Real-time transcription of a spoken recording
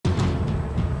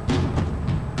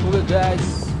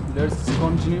guys, let's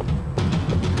continue.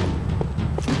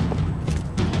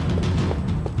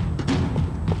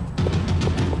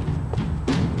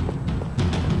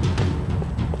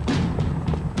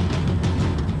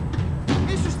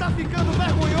 Isso está ficando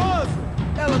vergonhoso!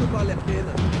 Ela não vale a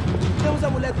pena. Temos a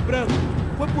mulher do branco.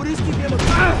 Foi por isso que viemos.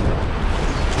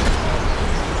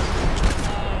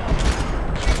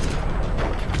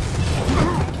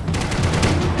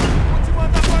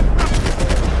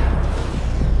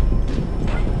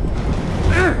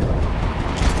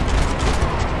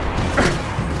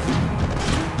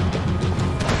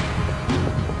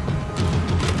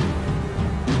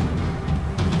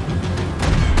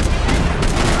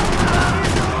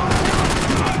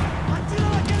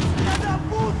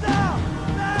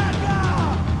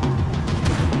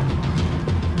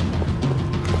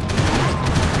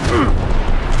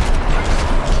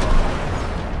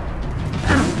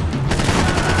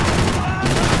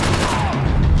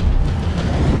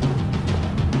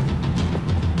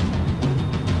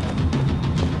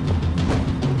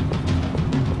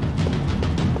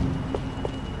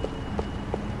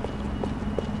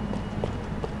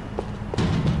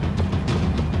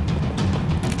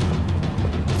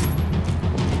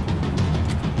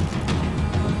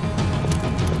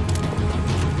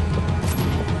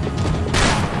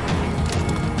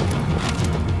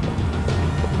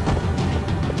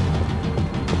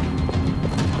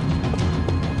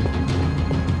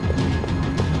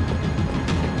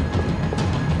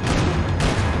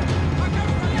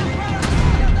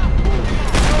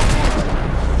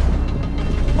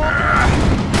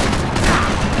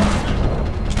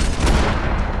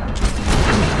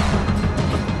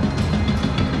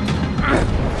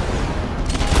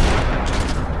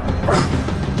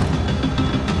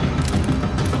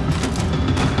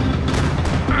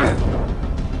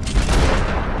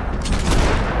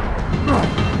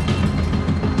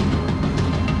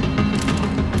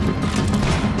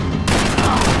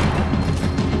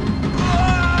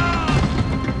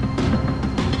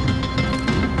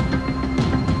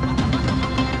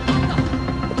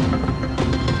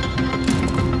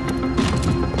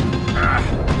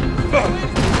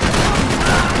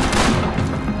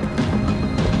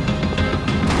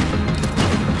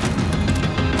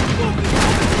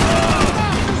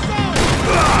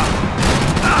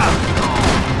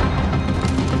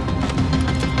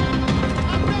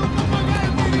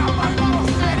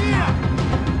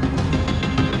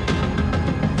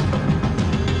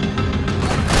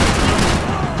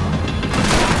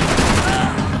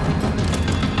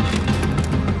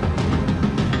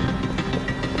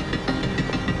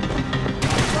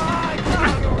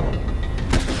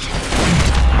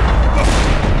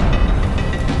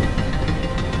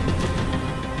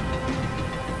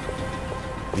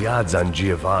 The odds on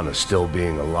Giovanna still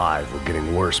being alive were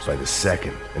getting worse by the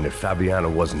second, and if Fabiana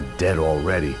wasn't dead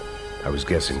already, I was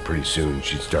guessing pretty soon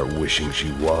she'd start wishing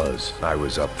she was. I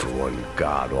was up for one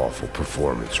god-awful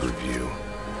performance review.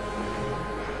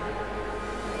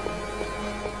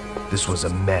 This was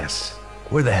a mess.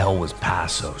 Where the hell was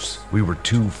Passos? We were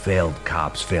two failed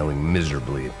cops failing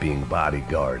miserably at being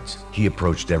bodyguards. He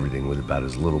approached everything with about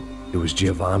as little... It was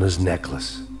Giovanna's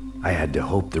necklace. I had to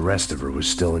hope the rest of her was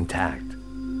still intact.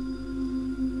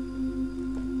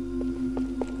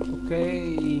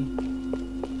 Okay.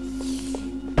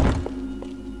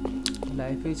 La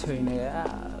FA506 này đã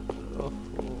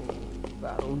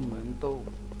vào momento.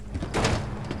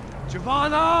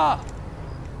 Giovanna!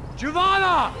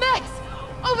 Giovanna! Max!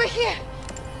 Over here!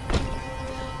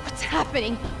 What's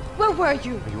happening? Where were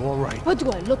you? Are you all right? What,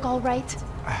 do I look all right?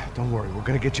 Don't worry, we're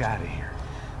gonna get you out of here.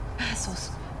 Passos,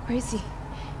 where is he?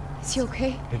 Is he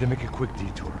okay? Had to make a quick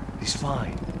detour. He's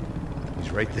fine. He's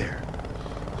right there.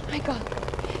 Oh my god.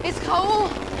 It's Raul!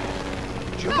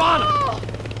 Giovanna! Raul!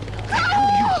 What the hell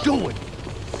are you doing?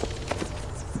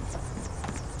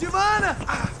 Giovanna!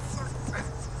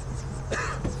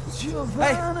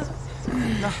 Giovanna!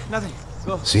 Hey. No, nothing.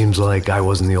 Go. Seems like I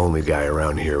wasn't the only guy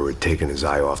around here who had taken his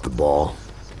eye off the ball.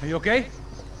 Are you okay?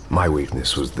 My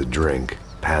weakness was the drink.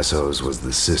 Passos was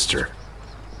the sister.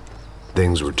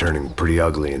 Things were turning pretty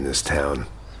ugly in this town.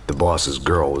 The boss's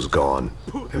girl was gone,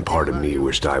 and part of me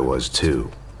wished I was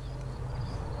too.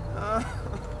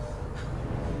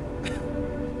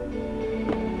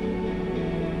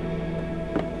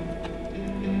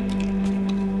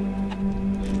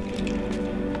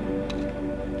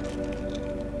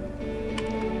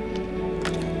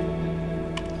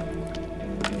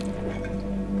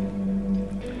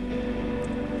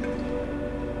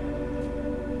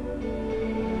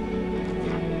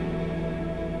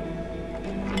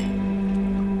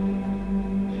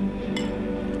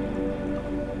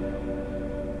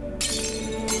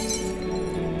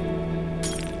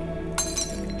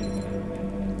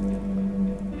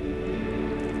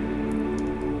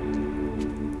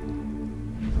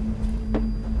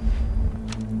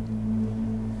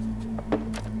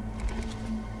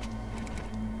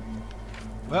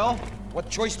 Well, what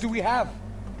choice do we have?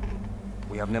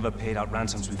 We have never paid out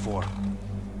ransoms before.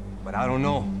 But I don't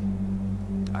know.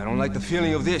 I don't like the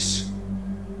feeling of this.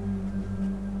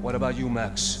 What about you,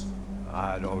 Max?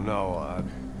 I don't know.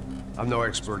 I'm no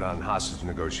expert on hostage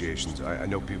negotiations. I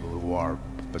know people who are,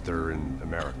 but they're in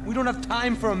America. We don't have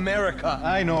time for America.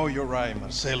 I know you're right,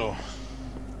 Marcelo.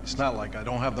 It's not like I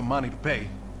don't have the money to pay.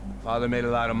 Father made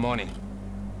a lot of money.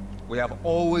 We have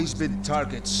always been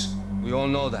targets. We all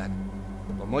know that.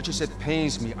 But much as it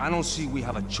pains me, I don't see we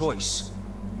have a choice.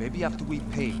 Maybe after we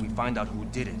pay, we find out who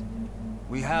did it.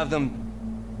 We have them...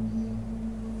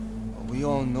 We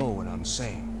all know what I'm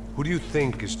saying. Who do you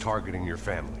think is targeting your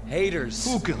family? Haters.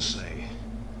 Who can say?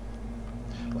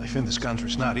 Life in this country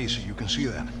is not easy, you can see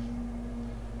that.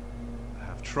 I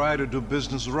have tried to do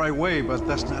business the right way, but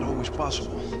that's not always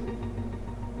possible.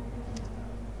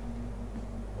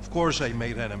 Of course I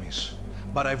made enemies,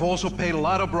 but I've also paid a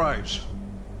lot of bribes.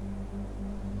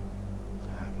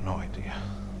 I have no idea.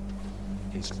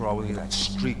 It's probably that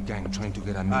street gang trying to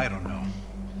get at me. I don't know.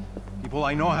 People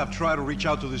I know have tried to reach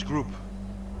out to this group.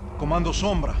 Comando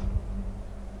Sombra.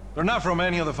 They're not from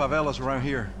any of the favelas around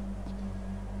here.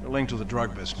 They're linked to the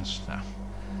drug business. Now,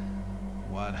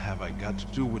 what have I got to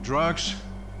do with drugs?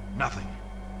 Nothing.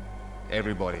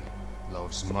 Everybody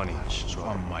loves money. I just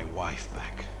want my wife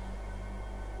back.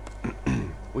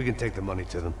 We can take the money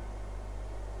to them.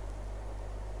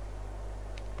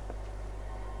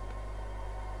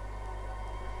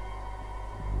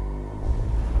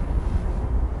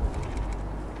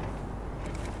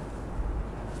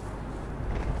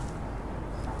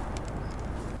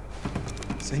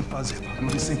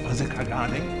 Sem fazer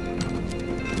cagada, hein?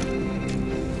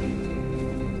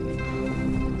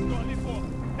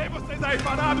 Ei, vocês aí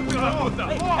parados, filho da puta!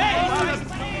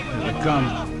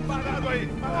 Parado aí!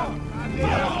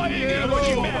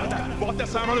 Bota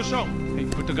essa arma no chão! Hey,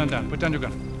 put the gun down. Put down your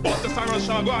gun. Bota essa arma no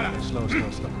chão agora! Slow.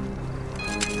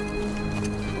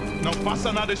 Não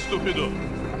faça nada, estúpido!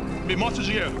 Me mostre o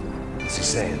dinheiro! What's he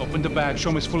saying? Open the bag.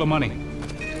 Show me it's full of money.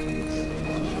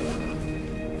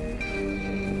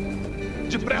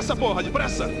 Depressa, porra,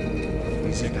 depressa!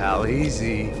 Easy, pal,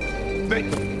 easy.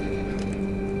 Vem!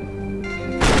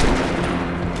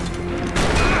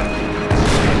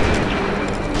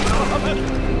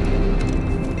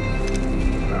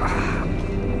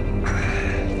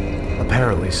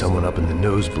 Apparently someone up in the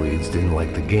nosebleeds didn't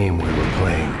like the game we were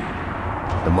playing.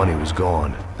 The money was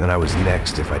gone, and I was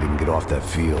next if I didn't get off that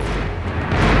field.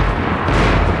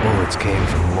 The bullets came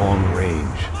from long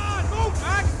range.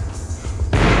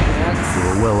 We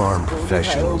were well-armed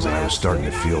professionals, and I was starting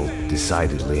to feel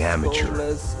decidedly amateur.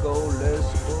 Let's go.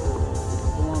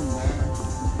 Come on, man.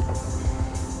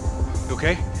 You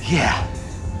okay? Yeah.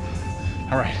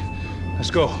 All right. Let's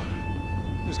go.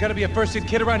 There's got to be a first-aid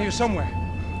kit around here somewhere.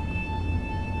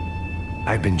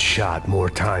 I've been shot more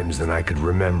times than I could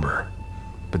remember.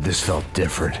 But this felt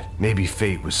different. Maybe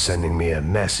fate was sending me a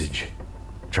message,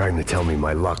 trying to tell me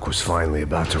my luck was finally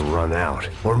about to run out.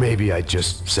 Or maybe I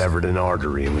just severed an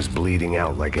artery and was bleeding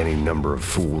out like any number of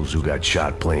fools who got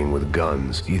shot playing with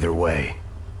guns. Either way,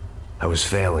 I was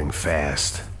failing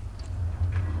fast.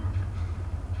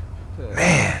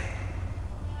 Man!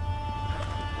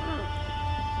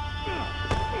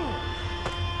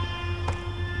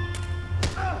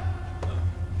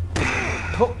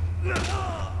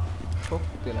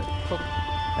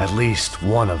 At least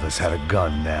one of us had a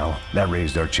gun now. That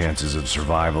raised our chances of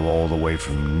survival all the way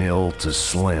from nil to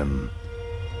slim.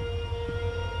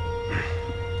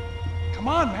 Come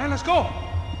on, man. Let's go.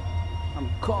 I'm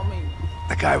coming.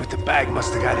 The guy with the bag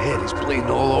must have got hit. He's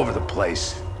bleeding all over the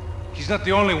place. He's not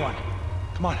the only one.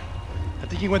 Come on. I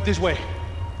think he went this way.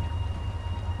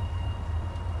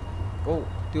 Oh,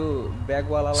 त्यो bag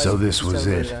वाला. So this was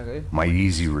it. My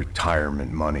easy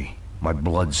retirement money. My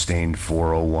blood-stained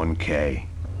 401k.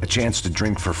 A chance to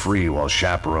drink for free while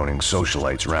chaperoning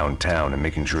socialites around town and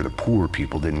making sure the poor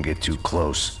people didn't get too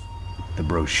close. The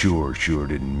brochure sure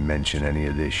didn't mention any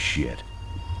of this shit.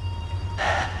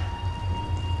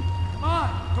 Come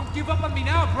on. Don't give up on me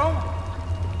now, bro.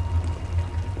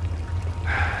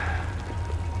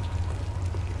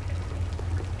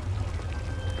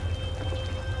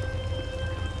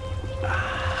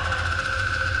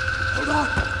 Hold on!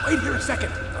 Wait here a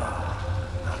second!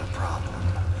 Not a problem.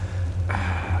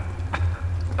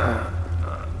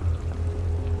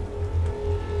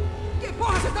 Que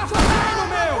porra você tá fazendo,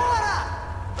 meu?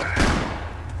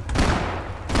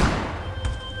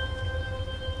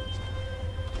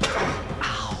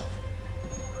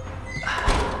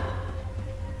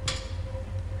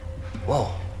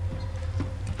 Whoa.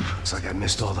 Looks like I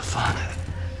missed all the fun.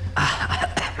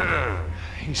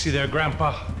 You see there,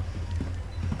 Grandpa?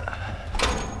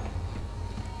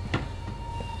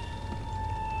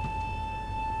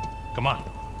 Come on.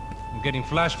 I'm getting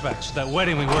flashbacks to that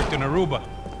wedding we worked in Aruba.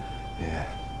 Yeah,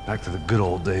 back to the good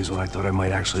old days when I thought I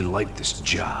might actually like this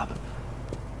job.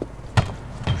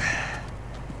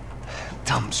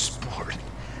 Dumb sport.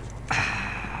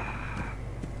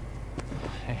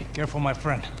 Hey, careful, my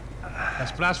friend.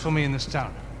 That's blasphemy in this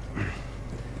town.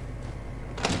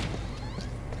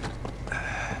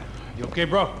 You okay,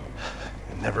 bro?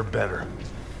 Never better.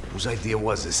 Whose idea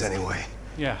was this anyway?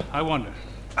 Yeah, I wonder.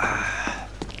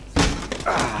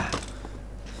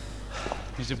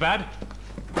 Is it bad?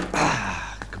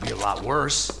 Could be a lot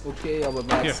worse. Okay, aber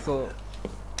let's go.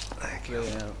 Thank you.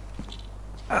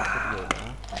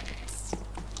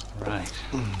 Right.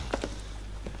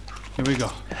 Here we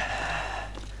go.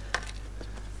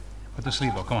 Put the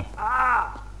sleeve up, come on.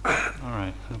 All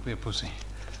right, don't be a pussy.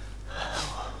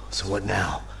 So what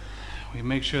now? We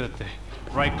make sure that the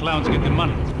right clowns get the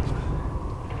money.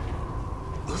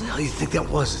 What the hell do you think that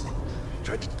was?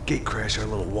 Tried to gate crash our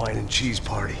little wine and cheese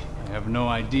party. I have no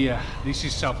idea. This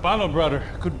is São Paulo, brother.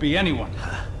 Could be anyone.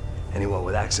 Anyone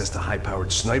with access to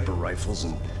high-powered sniper rifles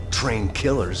and trained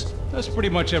killers. That's pretty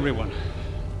much everyone.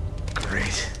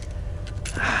 Great.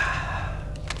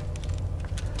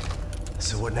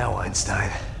 So what now, Einstein?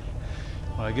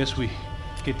 Well, I guess we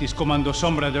get these Comando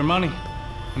Sombra their money.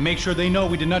 And make sure they know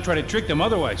we did not try to trick them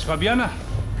otherwise. Fabiana,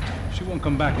 she won't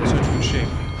come back in such good shape.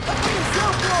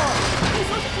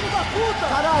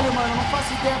 Caralho, mano, não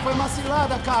faço ideia, foi uma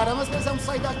cilada, cara. Nós precisamos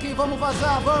sair daqui, vamos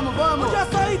vazar, vamos! Onde é a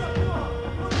saída?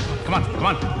 Come on, come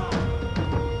on.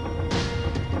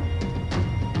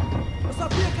 Eu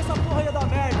sabia que essa porra ia dar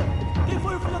merda. Quem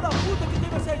foi o filho da puta que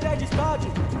teve essa ideia de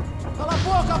estádio? Cala a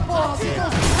boca, porra!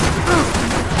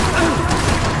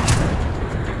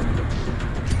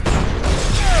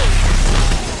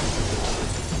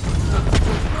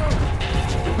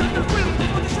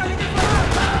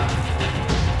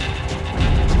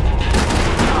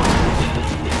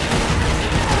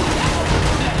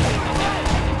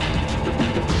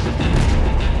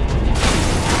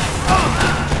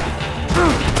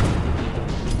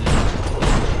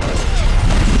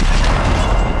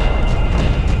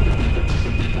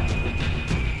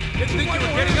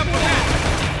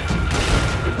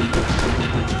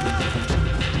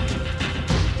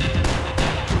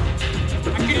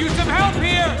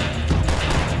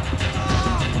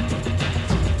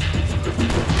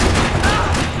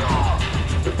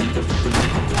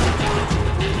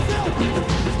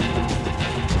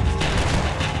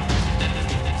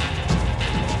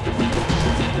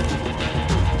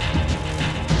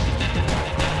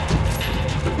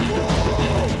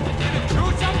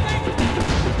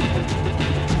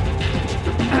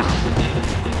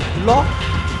 Lo.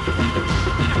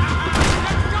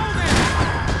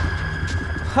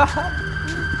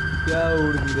 क्या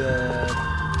उड़ गया?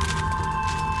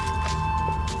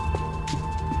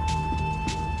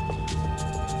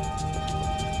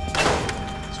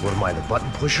 So what am I, the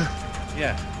button pusher?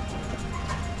 Yeah.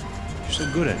 You're so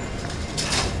good at it.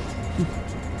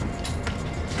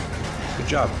 Good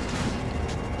job.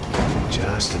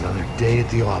 Just another day at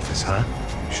the office, huh?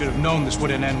 You should have known this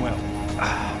wouldn't end well.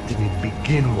 Didn't even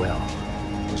begin well.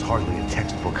 It was hardly a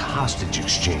textbook hostage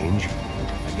exchange.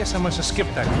 I guess I must have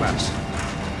skipped that class.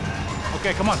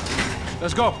 Okay, come on.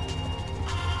 Let's go.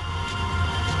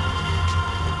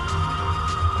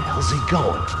 Where the hell's he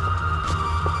going?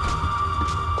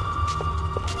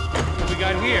 What we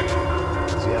got here?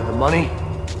 Does he have the money?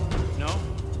 No?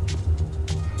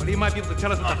 But he might be able to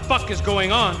tell us what the fuck is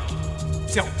going on.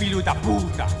 Seu filho da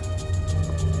puta!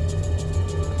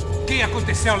 O que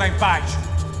aconteceu lá embaixo?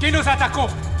 Quem nos atacou?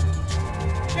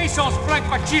 Quem são os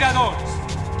franco-atiradores?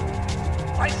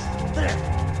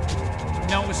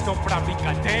 Não estou pra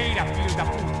brincadeira, filho da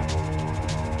puta!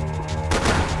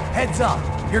 Heads up!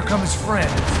 Here come his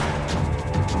friends!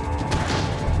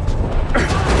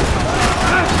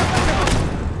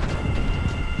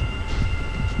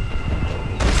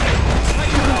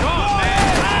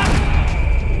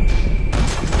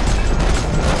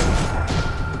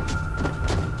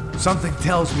 Something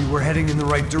tells me we're heading in the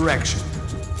right direction.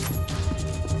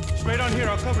 Straight on here,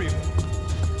 I'll cover you.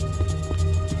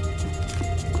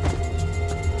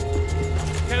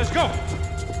 Okay, let's go.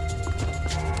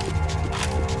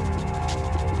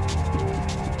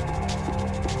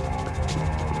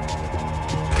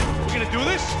 We gonna do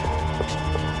this?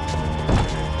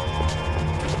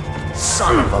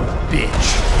 Son of a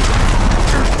bitch!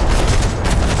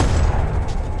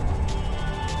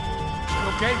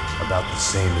 Okay? About the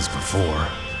same as before.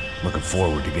 Looking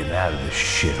forward to getting out of this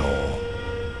shithole.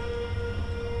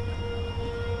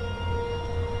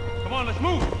 Come on, let's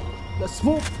move. Let's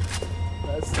move.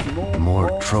 Let's move.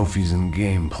 More trophies and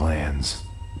game plans.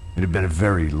 It had been a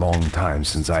very long time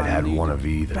since I'd had one of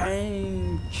either.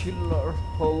 Painkiller,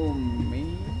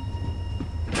 homie.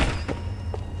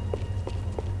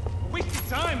 Wasting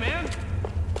time, man.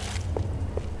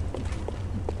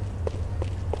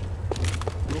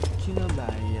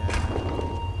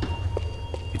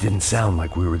 It didn't sound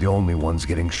like we were the only ones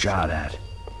getting shot at.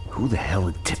 Who the hell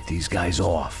had tipped these guys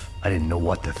off? I didn't know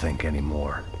what to think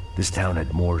anymore. This town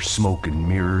had more smoke and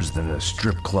mirrors than a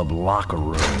strip club locker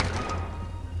room.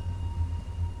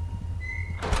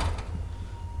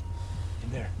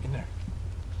 In there.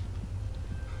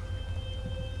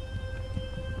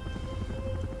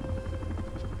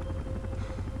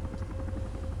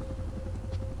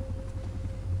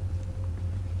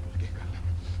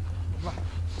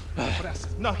 Pressa.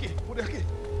 Não, aqui, por aqui.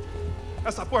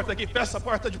 Essa porta aqui, fecha essa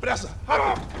porta depressa.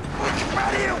 Rápido. Que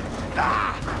pariu!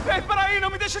 Ei, peraí, não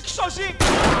me deixa aqui sozinho.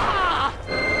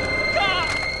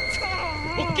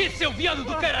 O que, seu viado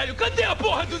do caralho? Cadê a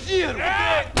porra do dinheiro?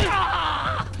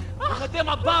 Cadê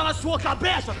uma bala na sua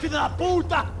cabeça, filha da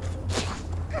puta?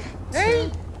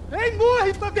 Ei,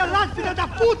 morre, favelado, filha da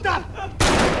puta!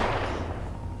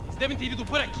 Eles devem ter ido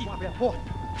por aqui. Abre a porta.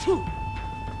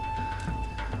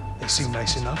 They seem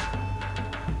nice enough.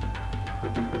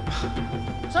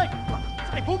 Sai,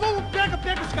 vamos, pega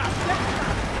os caras,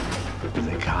 Are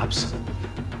they cops?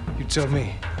 You tell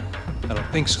me. I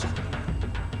don't think so.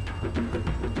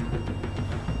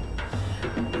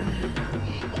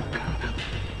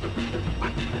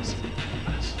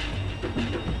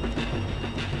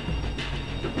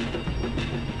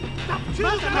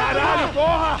 Caralho,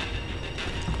 porra!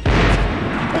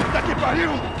 Puta que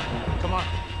pariu! Come on.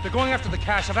 They're going after the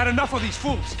cash. I've had enough of these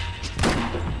fools.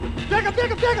 Pega!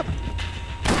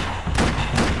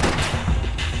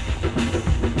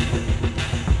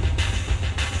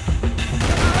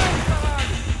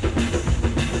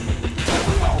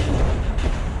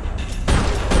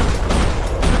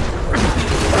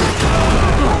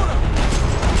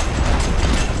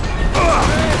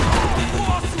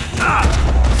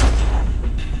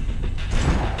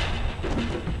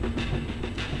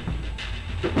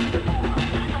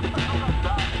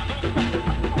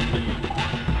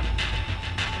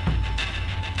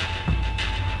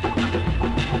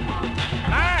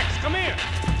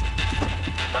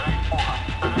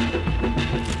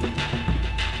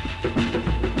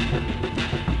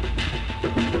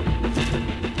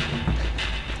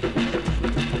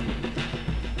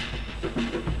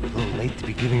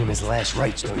 Giving him his last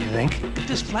rites, don't you think? Look at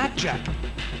this blackjack.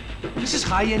 This is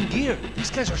high-end gear. These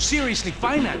guys are seriously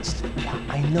financed. Yeah,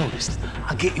 I noticed.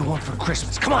 I'll get you one for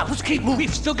Christmas. Come on, let's keep moving.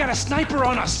 We've still got a sniper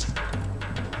on us.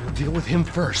 We'll deal with him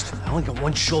first. I only got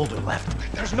one shoulder left.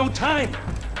 There's no time.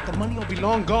 The money will be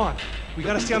long gone. We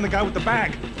gotta stay on the guy with the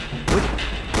bag.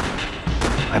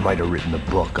 I might have written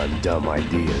a book on dumb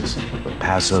ideas, but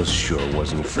Passos sure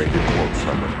wasn't afraid to quote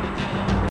from him.